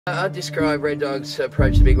I'd describe Red Dog's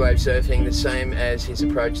approach to big wave surfing the same as his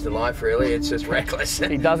approach to life, really. It's just reckless.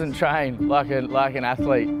 He doesn't train like an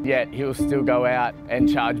athlete, yet he'll still go out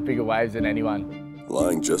and charge bigger waves than anyone.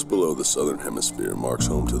 Lying just below the southern hemisphere marks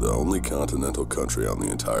home to the only continental country on the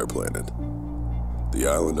entire planet, the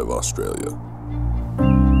island of Australia.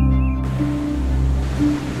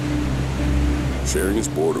 Sharing its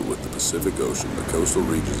border with the Pacific Ocean, the coastal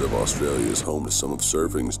regions of Australia is home to some of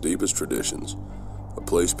surfing's deepest traditions, a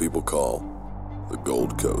place people call the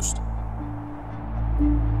Gold Coast.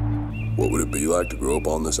 What would it be like to grow up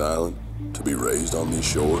on this island, to be raised on these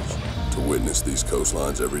shores, to witness these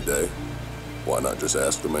coastlines every day? Why not just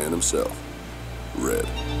ask the man himself, Red?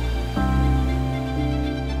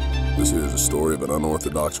 This here is a story of an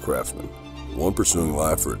unorthodox craftsman, one pursuing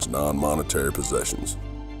life for its non-monetary possessions.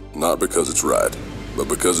 Not because it's right, but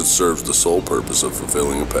because it serves the sole purpose of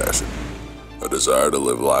fulfilling a passion, a desire to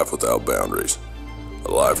live life without boundaries,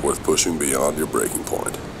 a life worth pushing beyond your breaking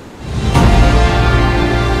point.